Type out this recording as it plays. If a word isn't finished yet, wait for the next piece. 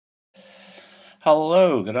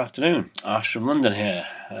Hello, good afternoon. Ash from London here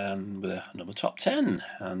with another top 10,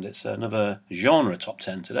 and it's another genre top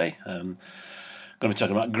 10 today. Going to be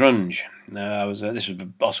talking about grunge. Now, this was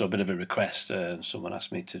also a bit of a request. Someone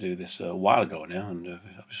asked me to do this a while ago now, and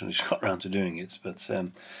I've just got around to doing it. But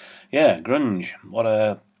yeah, grunge. What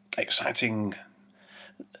a exciting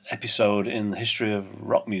episode in the history of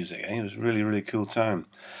rock music. It was a really, really cool time.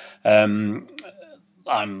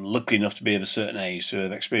 I'm lucky enough to be of a certain age to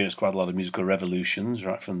have experienced quite a lot of musical revolutions,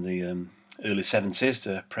 right from the early 70s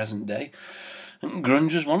to present day. And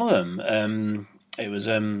grunge was one of them. It was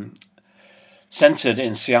centered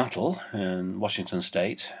in Seattle, in Washington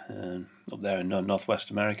State, up there in Northwest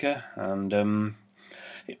America, and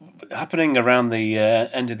happening around the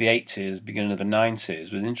end of the 80s, beginning of the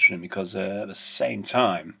 90s was interesting because at the same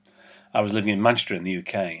time I was living in Manchester in the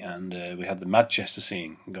UK, and we had the Manchester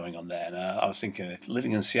scene going on there. And I was thinking, if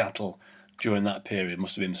living in Seattle during that period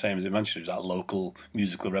must have been the same as in Manchester, it was that local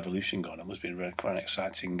musical revolution going on. It must have been quite an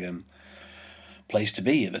exciting place to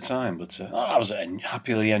be at the time. But I was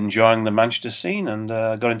happily enjoying the Manchester scene, and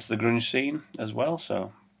got into the grunge scene as well.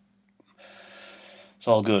 So it's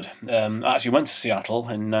all good. I actually went to Seattle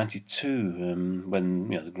in '92 when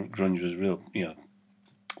the grunge was real,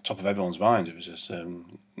 top of everyone's mind. It was just,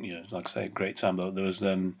 like I say, a great time. But there was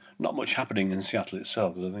not much happening in Seattle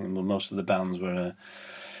itself, because I think most of the bands were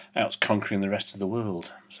out conquering the rest of the world.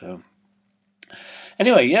 So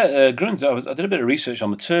anyway, yeah, grunge. I did a bit of research on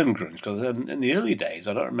the term grunge, because in the early days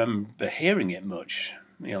I don't remember hearing it much.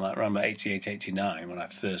 Like around about 88, 89, when I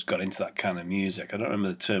first got into that kind of music. I don't remember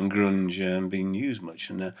the term grunge being used much.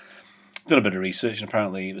 And done a bit of research, and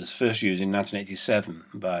apparently it was first used in 1987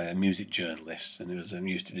 by a music journalist, and it was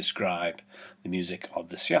used to describe the music of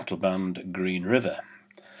the Seattle band Green River.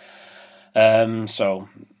 So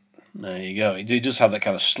there you go. It does have that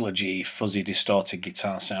kind of sludgy, fuzzy, distorted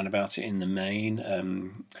guitar sound about it in the main.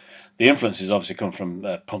 The influences obviously come from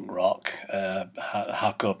punk rock,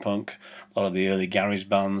 hardcore punk, a lot of the early garage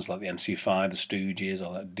bands like the MC5, the Stooges,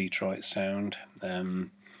 all that Detroit sound.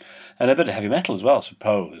 And a bit of heavy metal as well, I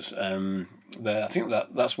suppose. I think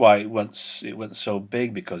that's why it went so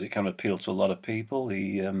big, because it kind of appealed to a lot of people.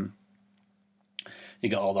 You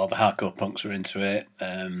got all the hardcore punks were into it.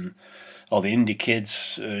 All the indie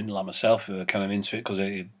kids, like myself, who were kind of into it because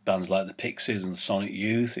bands like the Pixies and Sonic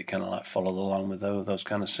Youth, it kind of like followed along with those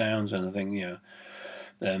kind of sounds. And I think a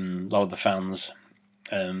lot of the fans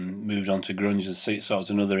moved on to grunge and see it sort of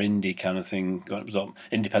another indie kind of thing. It was an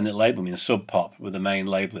independent label, Sub Pop, with the main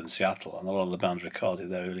label in Seattle, and a lot of the bands recorded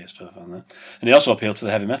their earlier stuff on that. And it also appealed to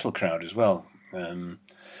the heavy metal crowd as well, to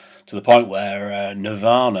the point where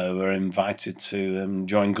Nirvana were invited to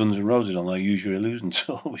join Guns N' Roses on their Use Your Illusion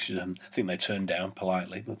tour, which I think they turned down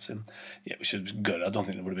politely, but yeah, which was good. I don't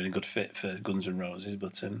think it would have been a good fit for Guns N' Roses,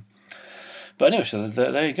 but anyway, so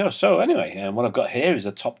there you go. So anyway, what I've got here is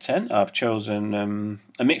a top 10. I've chosen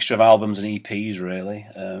a mixture of albums and EPs, really,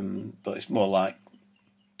 but it's more like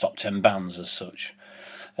top 10 bands as such.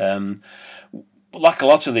 Like a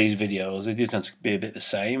lot of these videos, they do tend to be a bit the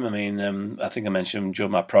same. I think I mentioned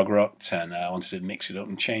during my prog rock 10, I wanted to mix it up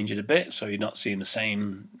and change it a bit, so you're not seeing the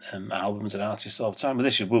same albums and artists all the time. But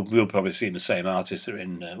this year, we'll probably see the same artists that are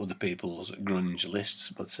in other people's grunge lists.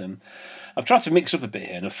 But I've tried to mix up a bit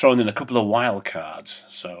here, and I've thrown in a couple of wild cards,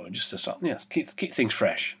 so just to keep things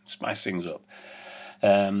fresh, spice things up.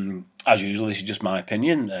 As usual, this is just my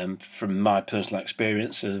opinion from my personal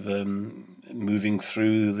experience of moving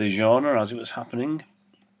through the genre as it was happening.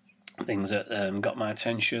 Things that got my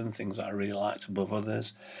attention, things that I really liked above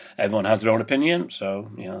others. Everyone has their own opinion,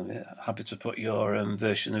 so happy to put your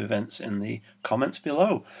version of events in the comments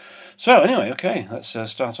below. So anyway, okay, let's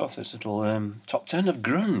start off this little top 10 of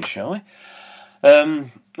grunge, shall we? Now,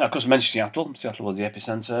 of course, I mentioned Seattle. Seattle was the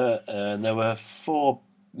epicenter, and there were four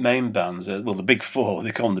main bands, the big four.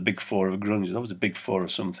 They call them the big four of grunge. There was a big four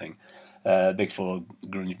of something. Big four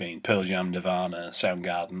grunge being Pearl Jam, Nirvana,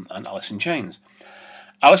 Soundgarden, and Alice in Chains.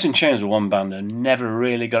 Alice in Chains were one band I never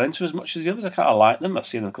really got into as much as the others. I kind of like them. I've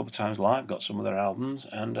seen them a couple of times live, got some of their albums,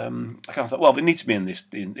 and I kind of thought, well, they need to be in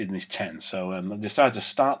this 10. So I decided to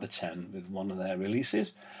start the 10 with one of their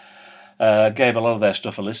releases. Gave a lot of their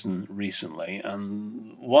stuff a listen recently,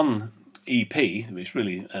 and one EP, which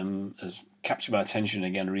really has captured my attention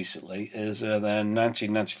again recently, is their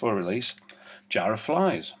 1994 release, Jar of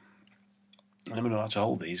Flies. I never know how to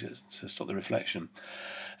hold these, to stop the reflection.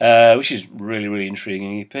 Which is really, really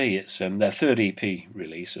intriguing EP. It's their third EP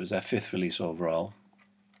release. It was their fifth release overall.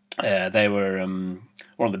 They were one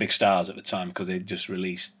of the big stars at the time, because they just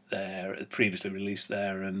previously released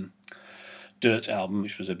their Dirt album,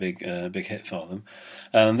 which was a big hit for them.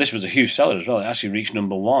 And this was a huge seller as well. It actually reached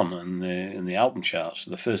 #1 in the album charts,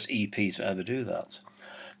 so the first EP to ever do that.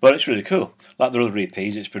 But it's really cool. Like their other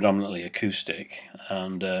EPs, it's predominantly acoustic,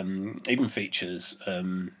 and even features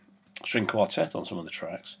string quartet on some of the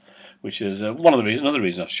tracks, which is another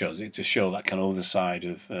reason I've chosen it, to show that kind of other side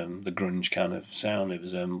of the grunge kind of sound. It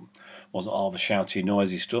wasn't all the shouty,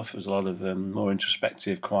 noisy stuff. There was a lot of more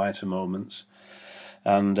introspective, quieter moments,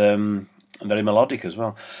 and very melodic as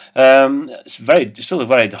well. It's still a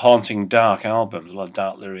very haunting, dark album. There's a lot of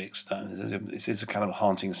dark lyrics. It is a kind of a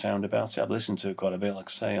haunting sound about it. I've listened to it quite a bit, like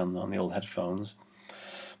I say, on the old headphones.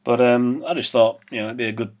 But I just thought, it'd be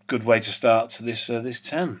a good way to start this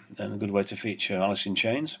 10, and a good way to feature Alice in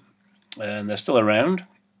Chains. And they're still around,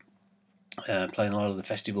 playing a lot of the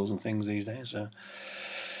festivals and things these days.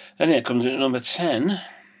 And it comes in at number 10.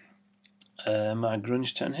 My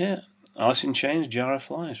grunge 10 here. Alice in Chains, Jar of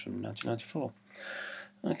Flies from 1994.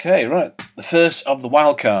 Okay, right. The first of the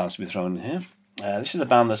wildcards to be thrown in here. This is a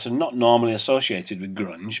band that's not normally associated with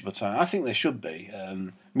grunge, but I think they should be.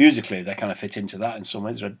 Musically, they kind of fit into that in some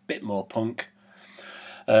ways. They're a bit more punk.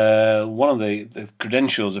 One of the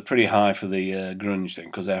credentials are pretty high for the grunge thing,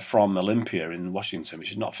 because they're from Olympia in Washington,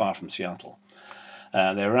 which is not far from Seattle.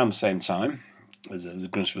 They were around the same time as the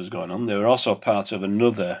grunge was going on. They were also part of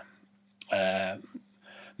another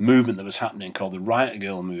movement that was happening called the Riot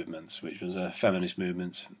Girl movement, which was a feminist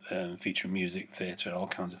movement featuring music, theatre, all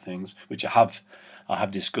kinds of things, which I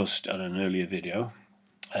have discussed on an earlier video.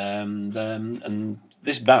 And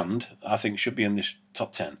this band, I think, should be in this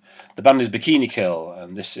top 10. The band is Bikini Kill,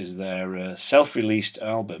 and this is their self-released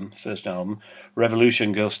album, first album,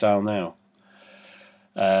 Revolution Girl Style Now,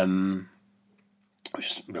 which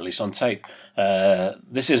is released on tape.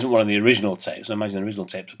 This isn't one of the original tapes. I imagine the original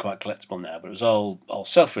tapes are quite collectible now, but it was all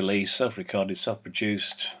self-released, self-recorded,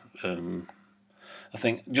 self-produced. I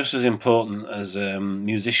think just as important as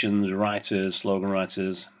musicians, writers, slogan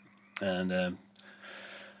writers, and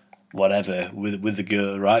whatever with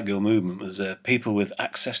the Riot Girl movement was people with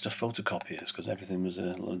access to photocopiers, because everything was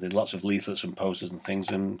lots of leaflets and posters and things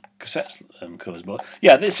and cassette covers. But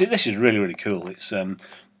yeah, this is really, really cool. It's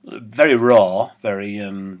very raw, very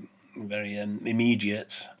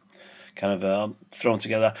immediate, kind of thrown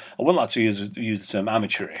together. I wouldn't like to use the term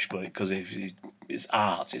amateurish, but because it's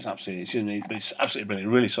art, it's absolutely brilliant.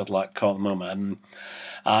 Really sort of like caught the moment, and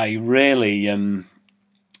I really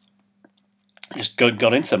just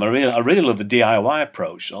got into them. I really love the DIY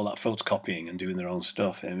approach, all that photocopying and doing their own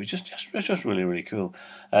stuff. And it was just really, really cool.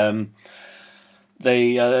 The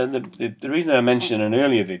reason I mentioned in an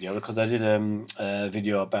earlier video, because I did a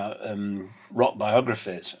video about rock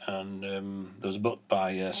biographies, and there was a book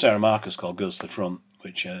by Sarah Marcus called Girls to the Front,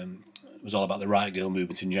 which was all about the Riot Girl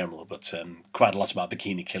movement in general, but quite a lot about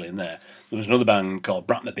Bikini Kill in there. There was another band called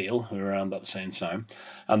Bratmobile who were around about the same time,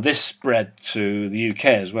 and this spread to the UK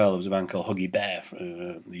as well. There was a band called Huggy Bear,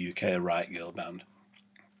 the UK Riot Girl band.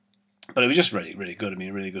 But it was just really, really good. I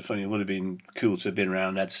mean, really good fun. It would have been cool to have been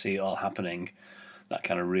around there to see it all happening. That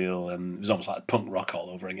kind of real, it was almost like punk rock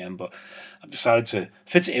all over again. But I decided to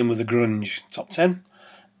fit it in with the grunge top 10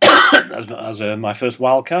 as my first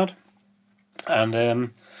wild card.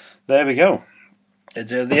 And there we go.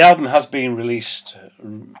 The album has been released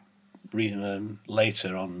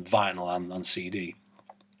later on vinyl and on CD.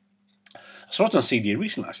 I saw it on CD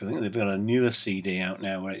recently, actually. I think they've got a newer CD out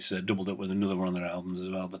now where it's doubled up with another one of their albums as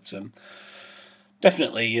well. But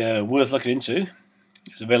definitely worth looking into.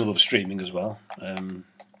 It's available for streaming as well.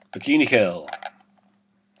 Bikini Kill.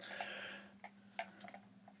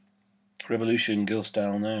 Revolution Girl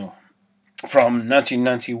Style Now. From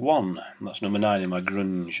 1991. That's number 9 in my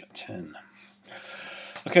Grunge 10.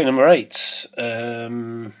 Okay, number 8.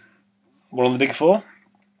 One of the big four.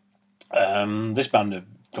 This band have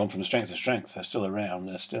gone from strength to strength. They're still around.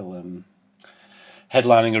 They're still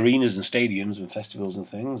headlining arenas and stadiums and festivals and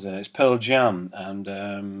things. It's Pearl Jam and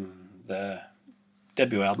their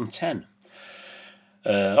debut album 10.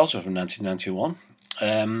 Also from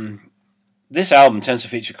 1991. This album tends to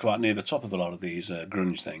feature quite near the top of a lot of these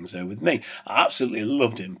grunge things. With me, I absolutely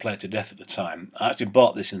loved it and played to death at the time. I actually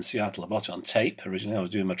bought this in Seattle. I bought it on tape originally. I was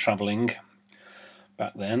doing my travelling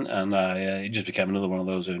back then, and it just became another one of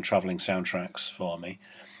those travelling soundtracks for me.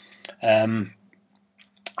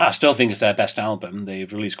 I still think it's their best album.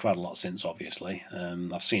 They've released quite a lot since, obviously.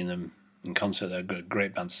 I've seen them in concert. They're a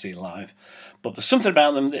great band to see live. But there's something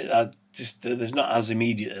about them that there's not as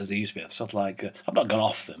immediate as they used to be. I've sort of like I've not gone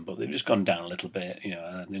off them, but they've just gone down a little bit.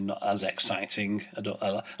 They're not as exciting.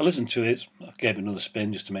 I listened to it. I gave it another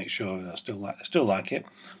spin just to make sure I still like it.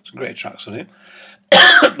 Some great tracks on it,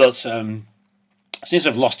 but seems to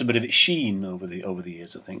have lost a bit of its sheen over the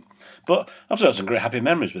years, I think. But I've got some great happy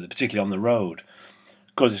memories with it, particularly on the road.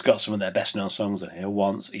 Of course, it's got some of their best known songs in here: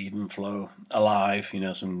 "Once," "Even Flow," "Alive."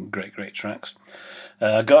 Some great tracks.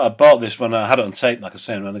 I bought this when I had it on tape, like I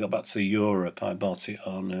said. When I got back to Europe, I bought it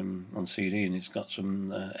on CD, and it's got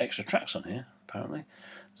some extra tracks on here. Apparently,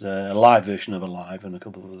 there's a live version of "Alive" and a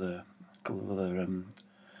couple of other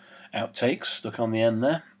outtakes stuck on the end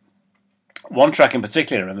there. One track in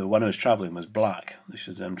particular, I remember when I was travelling, was "Black." This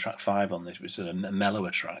is track 5 on this, which is a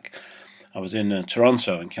mellower track. I was in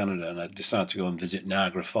Toronto in Canada, and I decided to go and visit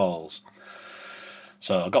Niagara Falls.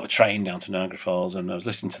 So I got the train down to Niagara Falls, and I was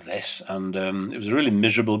listening to this, and it was a really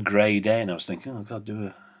miserable grey day, and I was thinking, oh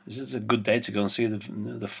God, is this a good day to go and see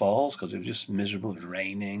the falls? Because it was just miserable. It was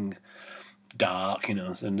raining, dark, and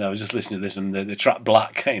I was just listening to this, and the track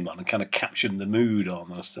 "Black" came on and kind of captured the mood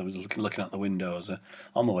almost. I was looking out the window as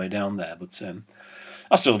on my way down there, but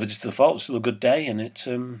I still visited the falls. It was still a good day, and it,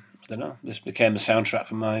 I don't know, this became the soundtrack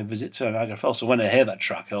for my visit to Niagara Falls. So when I hear that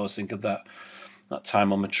track, I always think of that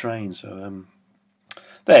time on the train. So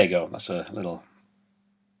there you go. That's a little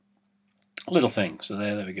thing. So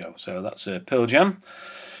there we go. So that's Pearl Jam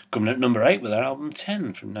coming at number 8 with their album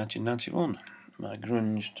 10 from 1991. My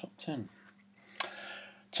grunge top 10.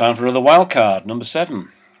 Time for another wild card, number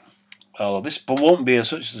 7. Well, this won't be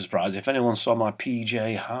such a surprise if anyone saw my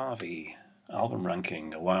PJ Harvey album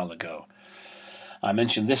ranking a while ago. I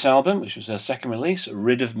mentioned this album, which was their second release,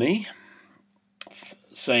 "Rid of Me,"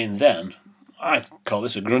 saying then, I call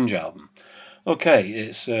this a grunge album. Okay,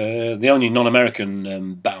 it's the only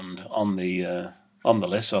non-American band on the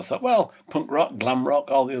list, so I thought, well, punk rock, glam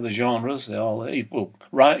rock, all the other genres, they all, well,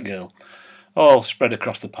 Riot Girl, all spread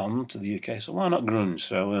across the pond to the UK, so why not grunge?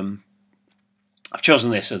 So I've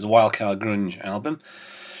chosen this as the Wildcard Grunge album,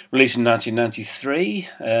 released in 1993.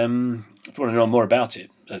 If you want to know more about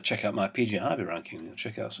it, check out my PJ Harvey ranking.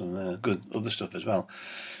 Check out some good other stuff as well.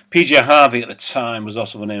 PJ Harvey at the time was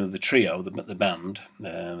also the name of the trio, the band,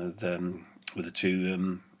 with the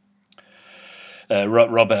two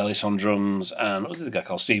Rob Ellis on drums and what was the guy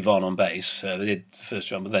called Steve Vaughan on bass. They did the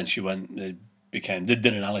first one, but then she went, did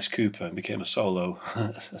an Alice Cooper and became a solo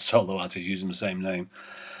artist using the same name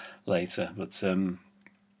later. But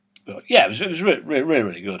yeah, it was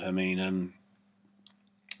really good. I mean,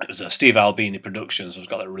 it was a Steve Albini production, so it's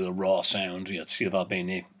got that real raw sound. You had Steve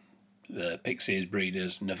Albini, the Pixies,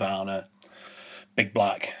 Breeders, Nirvana, Big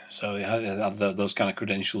Black. So it had those kind of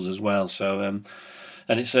credentials as well. So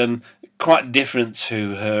and it's quite different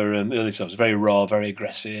to her early stuff. It's very raw, very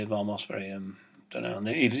aggressive, almost very don't know. And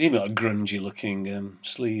it's even got a grungy looking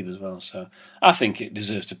sleeve as well. So I think it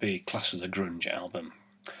deserves to be classed as a grunge album.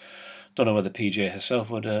 Don't know whether PJ herself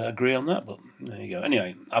would agree on that, but there you go.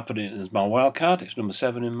 Anyway, I put it as my wild card. It's number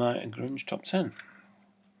 7 in my grunge top 10.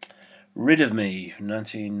 "Rid of Me" from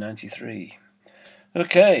 1993.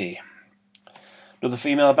 Okay, another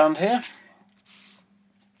female band here.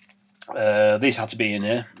 These had to be in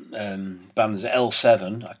here. Band is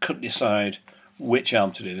L7. I couldn't decide which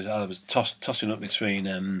album to do. I was tossing up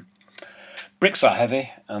between Bricks Are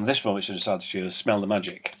Heavy and this one, which I decided to choose, "Smell the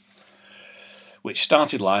Magic," which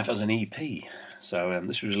started life as an EP. So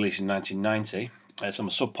this was released in 1990. It's on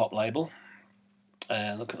a Sub Pop label.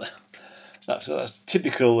 Look at that. That's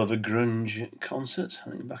typical of a grunge concert, I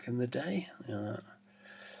think, back in the day. Not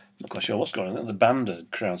quite sure what's going on. The band are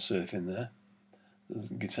crowd surfing there. There's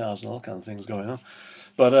guitars and all kinds of things going on.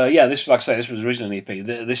 But yeah, this, like I say, this was originally an EP.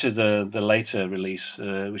 This is the later release,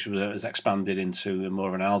 which was expanded into more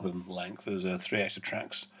of an album length. There's 3 extra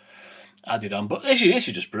tracks added on, but this is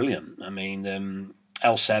just brilliant. I mean,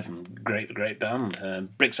 L7, great band.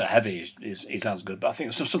 Bricks Are Heavy is as good, but I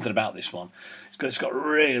think there's something about this one. It's got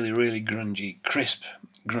really grungy, crisp,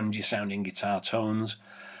 grungy sounding guitar tones.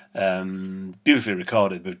 Beautifully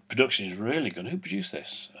recorded, but production is really good. Who produced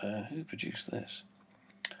this?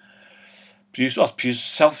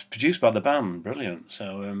 Self-produced by the band. Brilliant.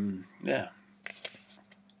 So yeah,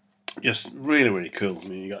 just really cool. I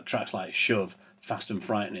mean, you got tracks like "Shove," "Fast and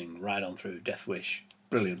Frightening," "Ride On Through," "Death Wish."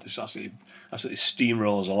 Brilliant. Just absolutely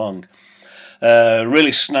steamrolls along.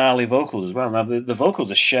 Really snarly vocals as well. Now the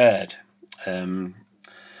vocals are shared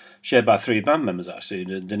by 3 band members actually.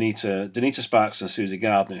 Danita Sparks and Susie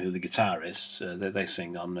Gardner, who are the guitarists. They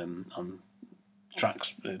sing on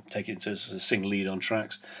tracks, take it to sing lead on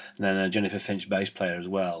tracks, and then Jennifer Finch, bass player as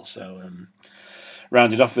well. So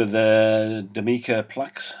rounded off with Damika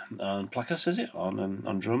Plakas, is it,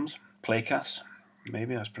 on drums? Playcas,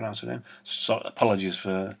 maybe I was pronouncing her name. So apologies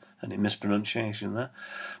for any mispronunciation there.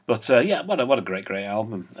 But yeah, what a great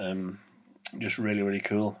album. Just really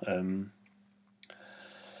cool.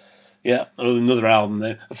 Yeah, another album.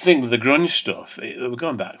 The thing with the grunge stuff, we're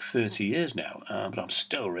going back 30 years now, but I'm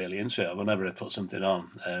still really into it. Whenever I put something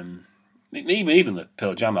on, even the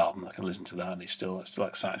Pearl Jam album, I can listen to that and it's still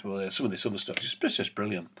exciting. Well, some of this other stuff is just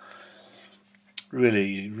brilliant.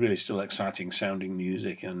 Really, really still exciting sounding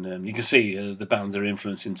music, and you can see the bands are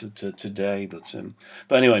influencing to today. But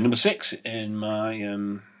anyway, number 6 in my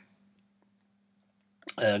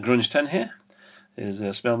Grunge 10 here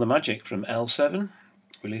is Smell the Magic from L7,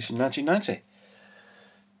 released in 1990.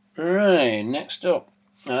 Right, next up.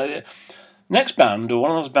 Next band, or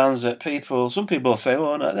one of those bands that some people say,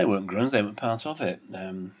 oh no, they weren't grunge, they weren't part of it.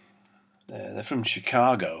 They're from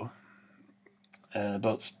Chicago,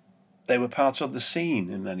 but they were part of the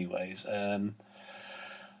scene in many ways.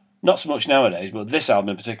 Not so much nowadays, but this album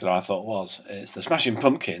in particular I thought was. It's the Smashing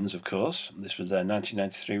Pumpkins, of course. This was their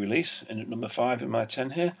 1993 release, and at number 5 in my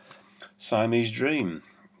 10 here, Siamese Dream.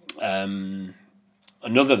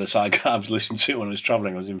 Another that I was listening to when I was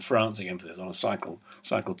travelling. I was in France again for this on a cycle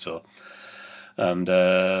tour, and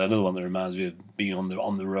another one that reminds me of being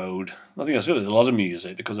on the road. I think I feel with a lot of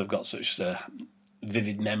music because I've got such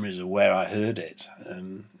vivid memories of where I heard it.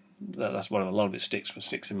 That's why a lot of it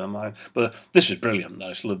sticks in my mind. But this was brilliant. I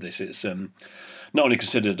just love this. It's not only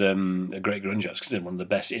considered a great grunge, it's considered one of the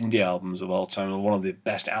best indie albums of all time, and one of the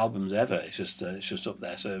best albums ever. It's just up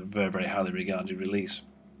there. So very, very highly regarded release.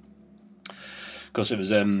 Of course, it was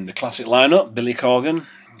the classic lineup: Billy Corgan,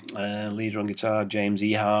 leader on guitar, James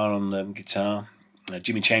Ihar on guitar,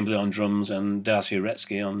 Jimmy Chamberlain on drums, and Darcy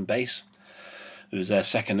Uretsky on bass. It was their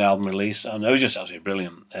second album release, and it was just absolutely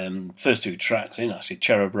brilliant. First 2 tracks in, actually,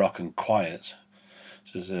 Cherub Rock and Quiet.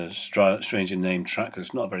 So it's a strangely named track, because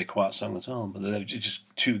it's not a very quiet song at all, but they're just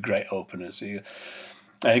 2 great openers. You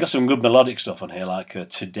got some good melodic stuff on here, like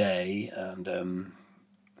Today, and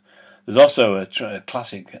there's also a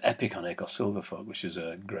classic epic on here called Silverfuck, which is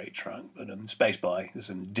a great track. But Space Boy, there's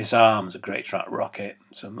some Disarm's a great track, Rocket,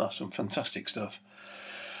 some fantastic stuff.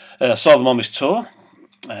 Saw them on this tour.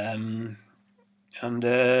 And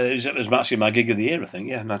it was actually my gig of the year, I think.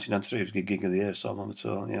 Yeah, 1993 was a gig of the year. Saw them on the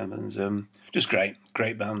tour. Yeah, and just great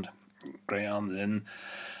band, great album. And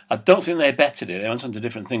I don't think they bettered it. They went on to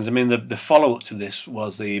different things. I mean, the follow up to this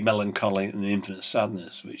was the Melancholy and the Infinite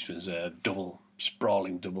Sadness, which was a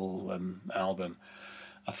sprawling double album.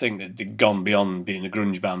 I think they'd gone beyond being a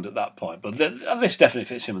grunge band at that point, but this definitely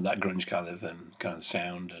fits in with that grunge kind of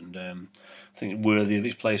sound, and I think worthy of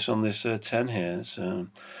its place on this 10 here. So,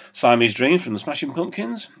 Siamese Dream from the Smashing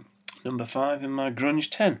Pumpkins, number 5 in my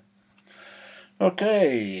Grunge 10.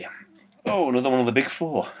 Okay, another one of the big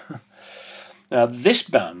 4. Now, this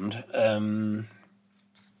band are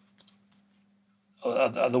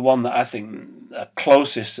the one that I think are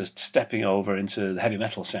closest to stepping over into the heavy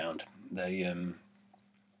metal sound. They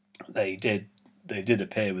did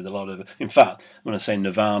appear with a lot of. In fact, when I say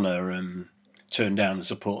Nirvana turned down the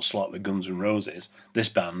support slot with Guns N' Roses, this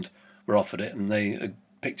band were offered it and they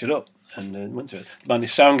picked it up and went to it. The band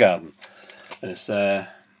is Soundgarden, and it's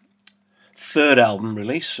their 3rd album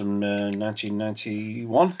release from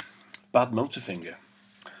 1991, Bad Motorfinger.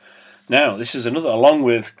 Now, this is another, along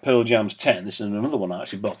with Pearl Jam's 10, this is another one I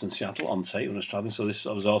actually bought in Seattle on tape when I was travelling. So this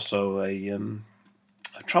was also a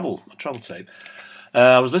travel tape.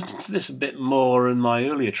 I was listening to this a bit more in my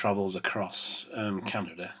earlier travels across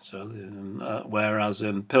Canada. So, whereas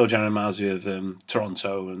Pearl Jam reminds me of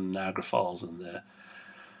Toronto and Niagara Falls, and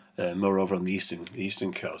more over on the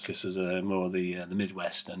eastern coast. This was more the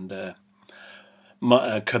Midwest and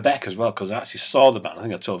Quebec as well, because I actually saw the band. I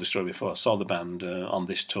think I told this story before. I saw the band on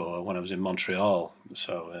this tour when I was in Montreal.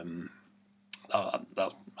 So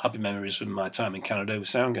that's happy memories from my time in Canada with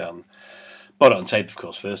Soundgarden. Bought it on tape, of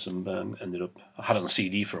course, first, and ended up. I had it on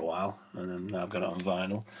CD for a while, and then now I've got it on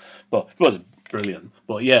vinyl. But it was brilliant.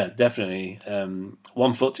 But yeah, definitely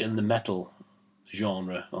one foot in the metal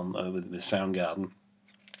genre with Soundgarden.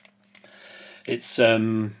 It's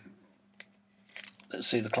let's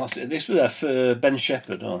see the classic. This was for Ben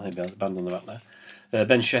Shepherd. Oh, maybe the band on the back there.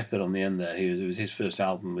 Ben Shepherd on the end there. It was his first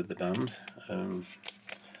album with the band.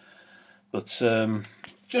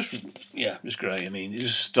 Just great. I mean, it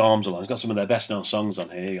just storms along. It's got some of their best known songs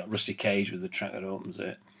on here. You got Rusty Cage with the track that opens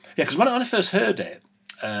it. Yeah, because when I first heard it,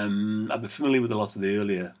 I've been familiar with some of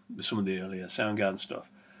the earlier Soundgarden stuff,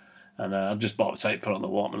 and I just bought a tape, put it on the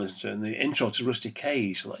Walkman, listened to it. And the intro to Rusty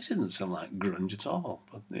Cage, this doesn't sound like grunge at all,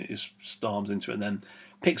 but it just storms into it, and then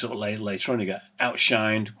picks up later on. You get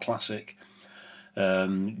Outshined, classic.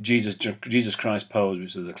 Jesus Christ Pose,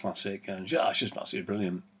 which is a classic, and it's just absolutely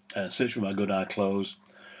brilliant. Search for My Good Eye Closed.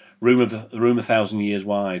 Room 1,000 Years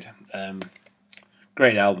Wide.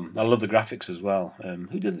 Great album. I love the graphics as well.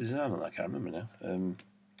 Who did the design on that? I can't remember now.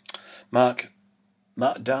 Mark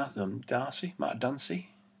Darcy, Mark Dancy,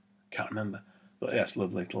 can't remember, but yeah, it's a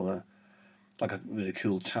lovely little, like a really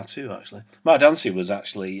cool tattoo actually. Mark Dancy was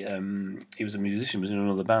actually, he was a musician, was in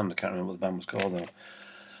another band. I can't remember what the band was called though.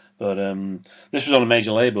 But this was on a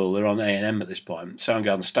major label. They're on A&M at this point.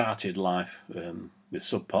 Soundgarden started life with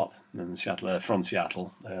Sub Pop and Seattle, from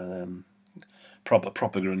Seattle. Proper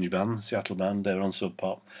grunge band, Seattle band. They were on Sub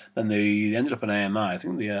Pop. Then they ended up on AMI. I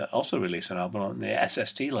think they also released an album on the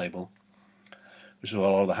SST label, which is what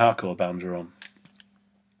all the hardcore bands are on.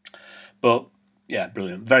 But yeah,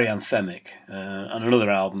 brilliant, very anthemic, and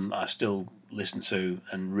another album I still listen to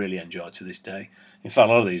and really enjoy to this day. In fact,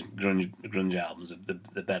 a lot of these grunge albums,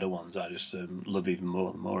 the better ones, I just love even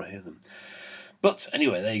more the more I hear them. But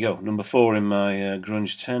anyway, there you go. Number 4 in my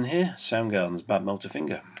grunge 10 here, Soundgarden's Bad Motor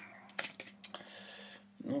Finger.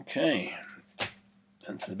 Okay,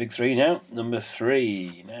 and to the big 3 now. Number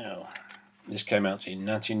 3 now. This came out in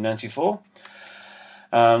 1994.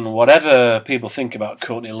 And whatever people think about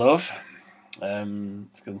Courtney Love, can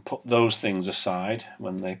put those things aside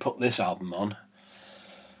when they put this album on.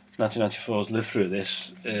 1994's Live Through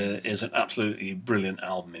This is an absolutely brilliant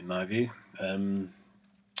album in my view.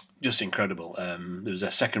 Just incredible. There was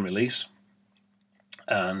a second release,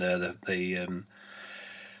 and they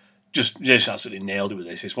just absolutely nailed it with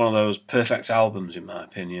this. It's one of those perfect albums in my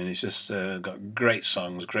opinion. It's just got great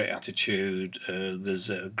songs, great attitude. There's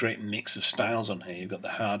a great mix of styles on here. You've got the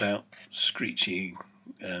hard out, screechy,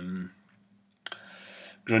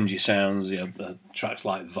 grungy sounds. You have tracks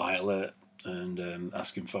like Violet and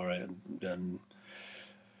Asking For It, and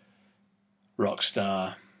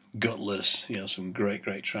Rockstar, Gutless. You know, some great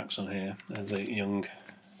tracks on here. There's a young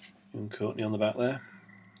Courtney on the back there.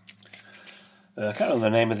 I can't remember the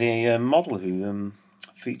name of the model who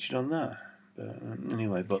featured on that. But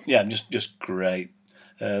anyway, but yeah, just great.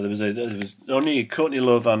 There was only Courtney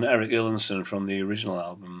Love and Eric Erlandson from the original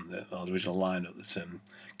album, or the original lineup that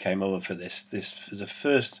came over for this. This was the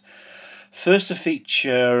first to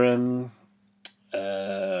feature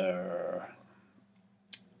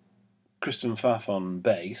Kristen Pfaff on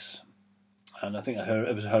bass, and I think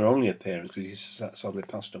it was her only appearance because he sadly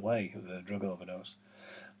passed away with a drug overdose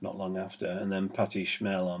not long after, and then Patti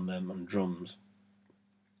Schmel on drums.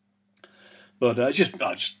 But it's just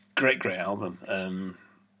great album.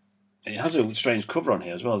 It has a strange cover on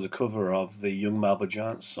here as well. As a cover of the Young Marble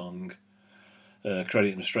Giants song,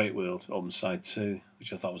 Credit in a Straight World, on side 2,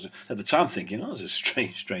 which I thought was, at the time thinking, oh, it's a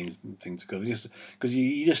strange thing to cover, just because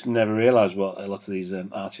you just never realise what a lot of these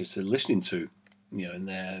artists are listening to, you know, in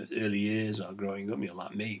their early years or growing up. You know,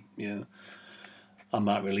 like me, you know, I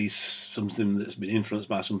might release something that's been influenced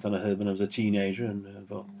by something I heard when I was a teenager, and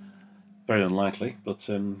but very unlikely. But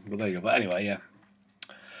there you go. But anyway, yeah,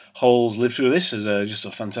 Hole's Live Through This is just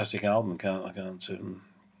a fantastic album. I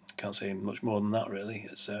can't say much more than that really.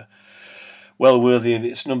 It's well worthy of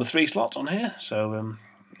its number 3 slot on here. So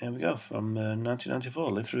there we go, from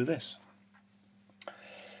 1994, Live Through This.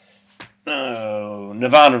 Now,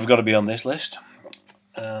 Nirvana have got to be on this list.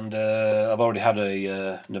 And I've already had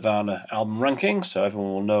a Nirvana album ranking, so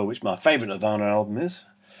everyone will know which my favourite Nirvana album is.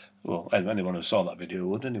 Well, anyone who saw that video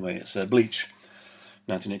would anyway. It's Bleach,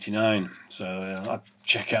 1989. So I'll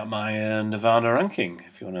check out my Nirvana ranking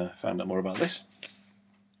if you want to find out more about this.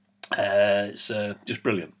 It's just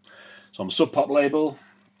brilliant. So on the Sub Pop label,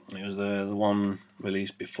 it was the one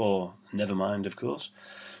released before Nevermind, of course.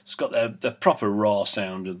 It's got the proper raw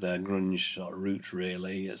sound of their grunge sort of roots,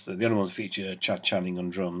 really. It's the only one to feature Chad Channing on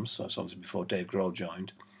drums, so it's obviously before Dave Grohl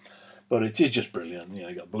joined. But it is just brilliant. You know,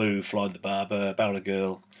 you got Blue, Floyd the Barber, About a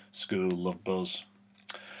Girl, School, Love Buzz,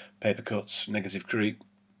 Paper Cuts, Negative Creep.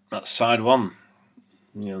 That's side 1.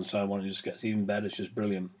 You know, side 1 it just gets even better. It's just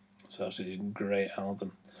brilliant. It's actually a great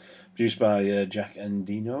album. Produced by Jack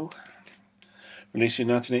Endino. Released in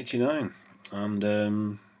 1989.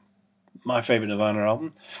 And my favourite Nirvana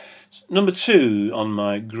album. Number 2 on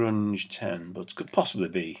my grunge 10, but could possibly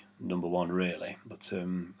be number 1 really. But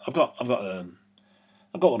I've got one.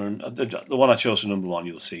 The one I chose for number 1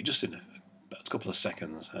 you'll see just in a couple of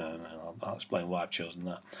seconds. I'll explain why I've chosen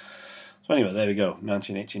that. So anyway, there we go.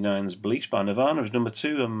 1989's Bleach by Nirvana is number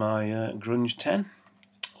 2 on my grunge 10.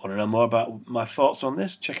 Want to know more about my thoughts on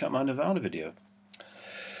this? Check out my Nirvana video.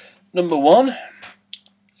 Number 1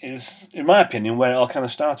 is, in my opinion, where it all kind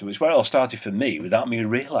of started, which is where it all started for me without me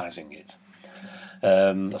realising it.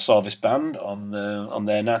 I saw this band on their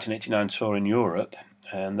 1989 tour in Europe,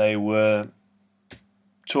 and they were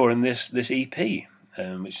touring this EP,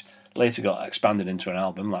 which later got expanded into an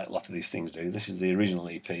album, like a lot of these things do. This is the original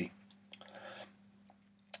EP.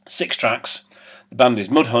 6 tracks. The band is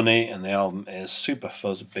Mudhoney, and the album is Super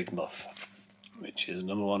Fuzz Big Muff. which is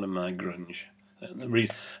number one in my grunge. And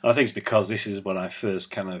I think it's because this is when I first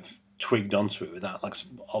kind of twigged onto it without,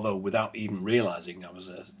 although without even realising I was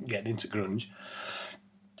getting into grunge.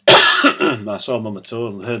 I saw them on the tour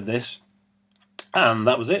and heard this, and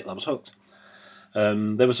that was it. I was hooked.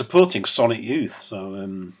 They were supporting Sonic Youth, so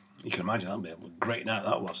you can imagine that'd be a great night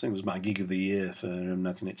that was. I think it was my gig of the year for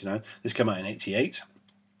 1989. This came out in '88.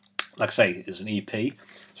 Like I say, it's an EP,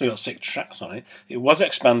 so you got 6 tracks on it. It was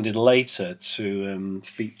expanded later to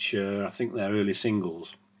feature, I think, their early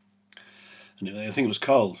singles, and I think it was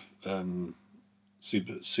called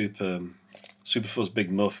Super Fuzz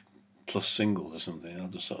Big Muff plus singles or something. I'll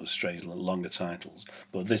just sort of strange longer titles.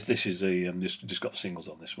 But this is just got singles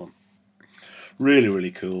on this one. Really,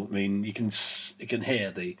 really cool. I mean, you can hear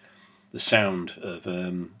the sound of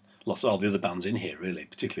lots of all the other bands in here, really,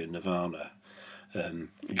 particularly Nirvana. You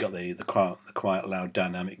got the quiet, loud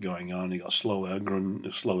dynamic going on. You got slower,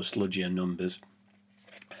 sludgier numbers.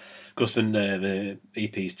 Of course, then the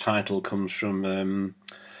EP's title comes from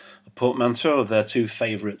a portmanteau of their 2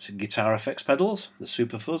 favourite guitar effects pedals, the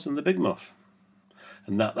Super Fuzz and the Big Muff,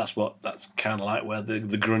 and that's kind of like where the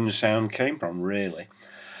grunge sound came from, really.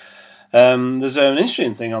 There's an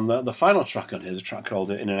interesting thing on the final track on here. There's a track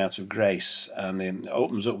called "In and Out of Grace," and it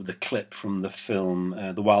opens up with a clip from the film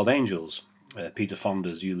 "The Wild Angels." Peter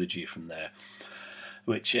Fonda's eulogy from there,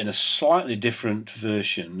 which in a slightly different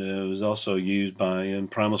version was also used by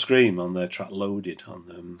Primal Scream on their track "Loaded"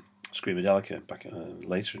 on Screamadelica back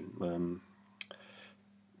later.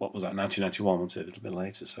 What was that? 1991, wasn't it? A little bit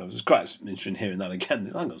later. So it was quite interesting hearing that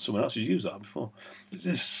again. Hang on, someone else has used that before.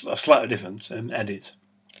 It's a slightly different edit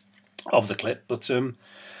of the clip, but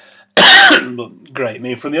but great. I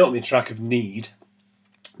mean, from the opening track of "Need,"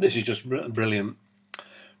 this is just brilliant.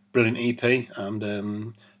 Brilliant EP,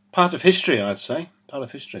 and part of history, I'd say. Part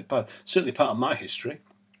of history. Certainly part of my history.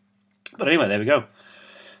 But anyway, there we go.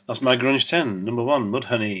 That's my Grunge 10. Number 1,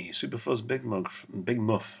 Mudhoney, Super Fuzz Big Muff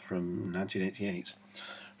from 1988.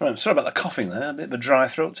 Right, sorry about the coughing there. A bit of a dry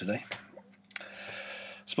throat today.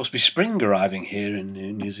 It's supposed to be spring arriving here in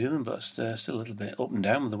New Zealand, but still a little bit up and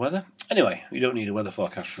down with the weather. Anyway, you don't need a weather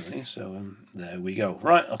forecast from me, so there we go.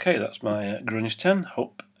 Right, okay, that's my Grunge 10.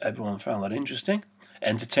 Hope everyone found that interesting.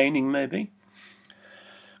 Entertaining, maybe.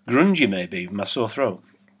 Grungy, maybe. My sore throat.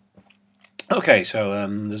 Okay, so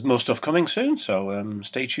there's more stuff coming soon, so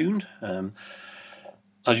stay tuned.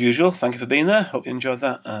 As usual, thank you for being there. Hope you enjoyed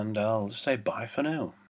that, and I'll say bye for now.